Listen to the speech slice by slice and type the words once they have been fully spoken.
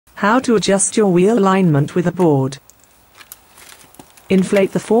How to adjust your wheel alignment with a board.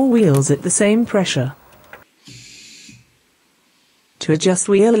 Inflate the 4 wheels at the same pressure. To adjust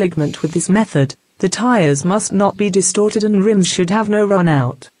wheel alignment with this method, the tires must not be distorted and rims should have no run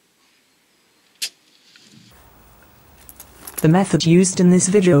out. The method used in this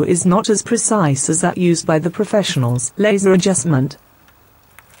video is not as precise as that used by the professionals. Laser adjustment.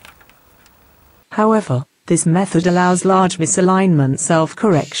 However, this method allows large misalignment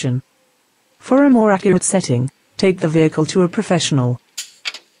self-correction. For a more accurate setting, take the vehicle to a professional.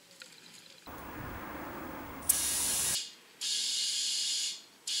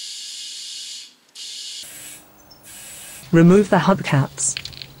 Remove the hubcaps.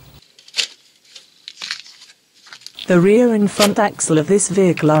 The rear and front axle of this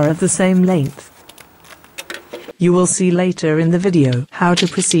vehicle are of the same length. You will see later in the video how to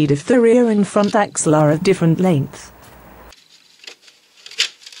proceed if the rear and front axle are of different length.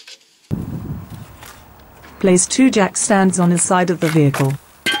 Place 2 jack stands on the side of the vehicle.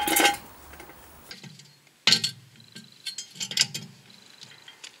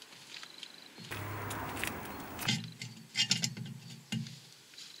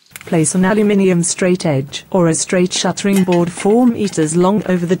 Place an aluminium straight edge or a straight shuttering board 4 meters long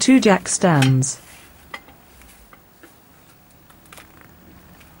over the 2 jack stands.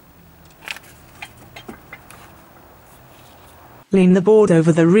 Lean the board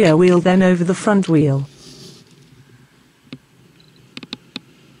over the rear wheel, then over the front wheel.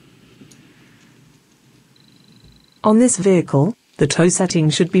 On this vehicle, the toe setting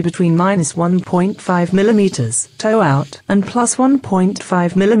should be between -1.5 mm toe out and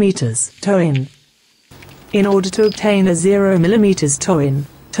 +1.5 mm toe in. In order to obtain a 0 mm toe in,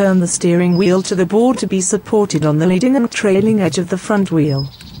 turn the steering wheel to the board to be supported on the leading and trailing edge of the front wheel.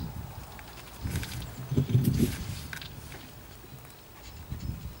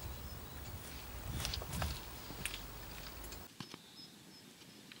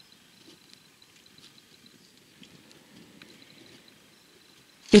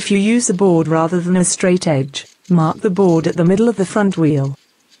 If you use a board rather than a straight edge, mark the board at the middle of the front wheel.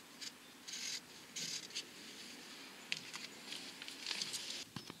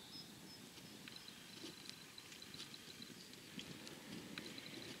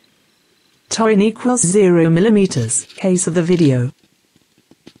 Toe in equals 0 mm, case of the video.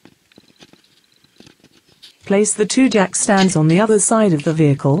 Place the 2 jack stands on the other side of the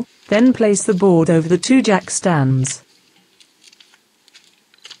vehicle, then place the board over the 2 jack stands.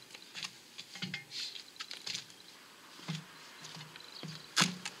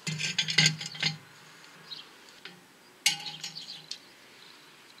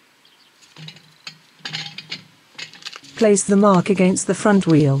 Place the mark against the front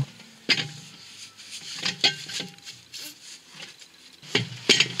wheel.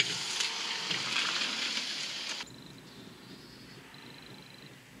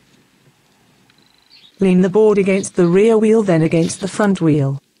 Lean the board against the rear wheel, then against the front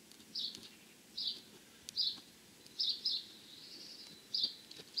wheel.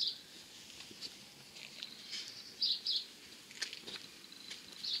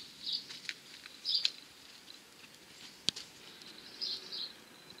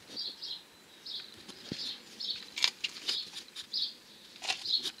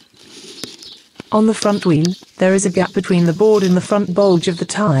 On the front wheel, there is a gap between the board and the front bulge of the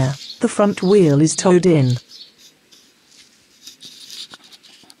tire. The front wheel is toed in.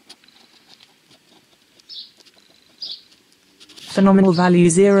 Phenomenal value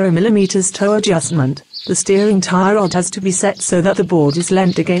 0 mm toe adjustment. The steering tie rod has to be set so that the board is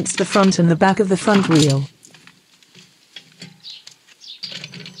leant against the front and the back of the front wheel.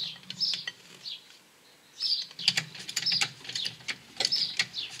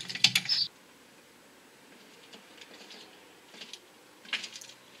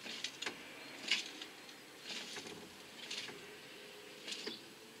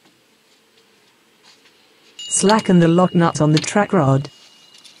 Slacken the lock nut on the track rod.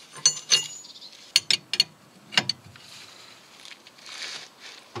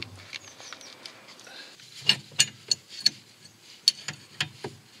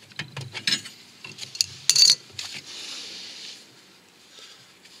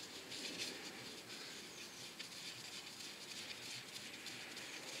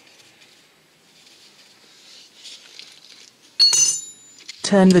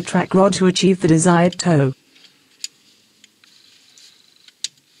 Turn the track rod to achieve the desired toe.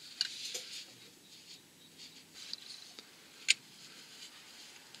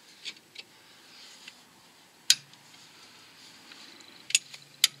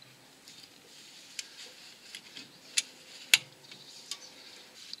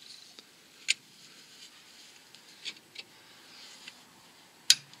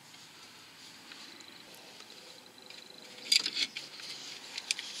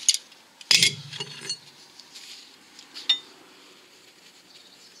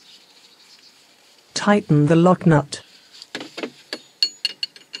 tighten the lock nut.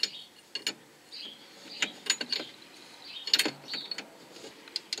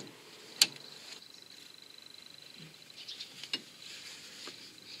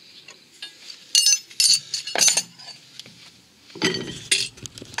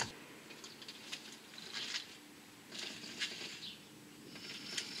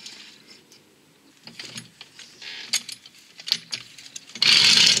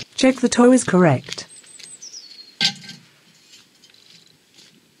 Check the toe is correct.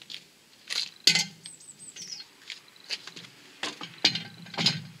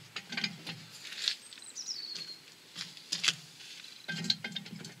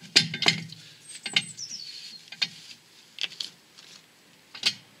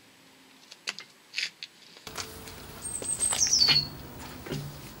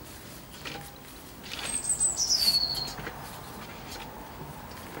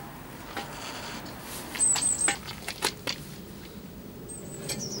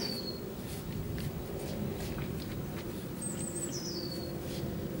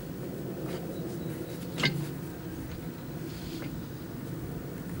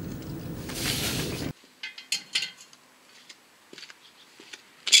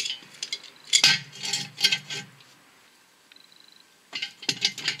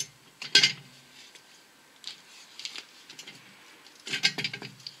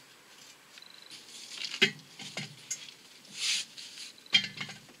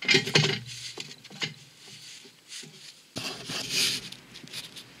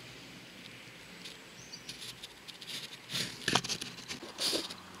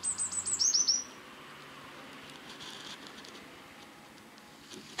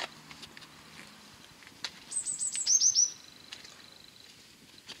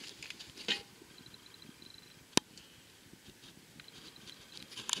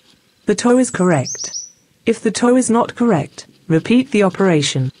 The toe is correct. If the toe is not correct, repeat the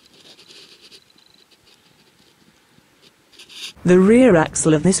operation. The rear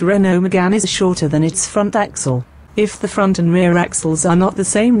axle of this Renault Megane is shorter than its front axle. If the front and rear axles are not the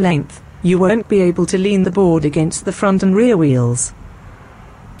same length, you won't be able to lean the board against the front and rear wheels.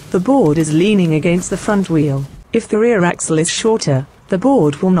 The board is leaning against the front wheel. If the rear axle is shorter, the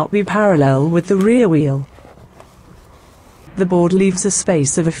board will not be parallel with the rear wheel. The board leaves a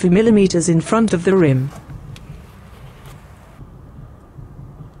space of a few millimeters in front of the rim.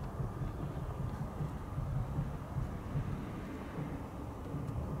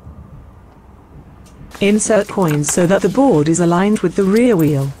 Insert coins so that the board is aligned with the rear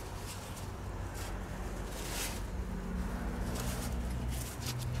wheel.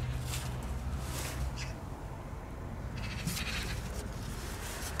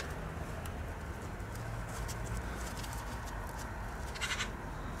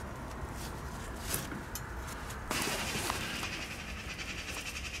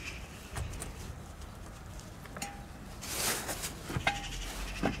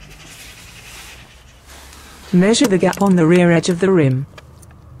 Measure the gap on the rear edge of the rim.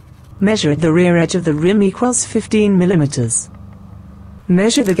 Measure at the rear edge of the rim equals 15 millimeters.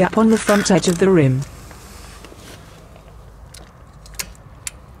 Measure the gap on the front edge of the rim.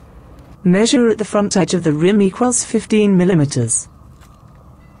 Measure at the front edge of the rim equals 15 millimeters.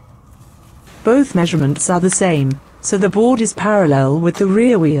 Both measurements are the same, so the board is parallel with the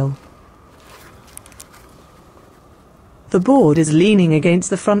rear wheel. The board is leaning against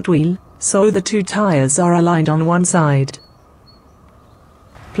the front wheel, so the two tires are aligned on one side.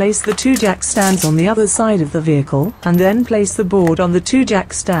 Place the two jack stands on the other side of the vehicle, and then place the board on the two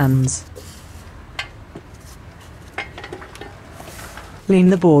jack stands. Lean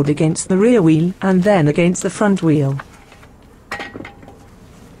the board against the rear wheel, and then against the front wheel.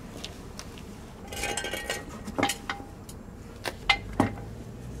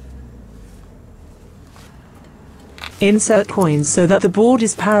 Insert coins so that the board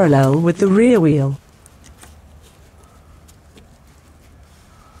is parallel with the rear wheel.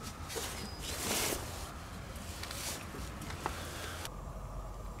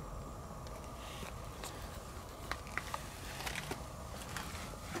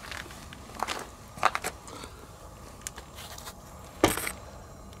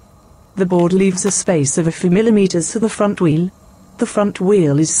 The board leaves a space of a few millimeters to the front wheel. The front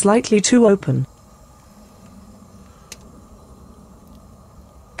wheel is slightly too open.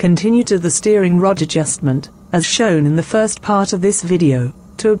 Continue to the steering rod adjustment, as shown in the first part of this video,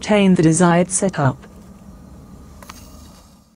 to obtain the desired setup.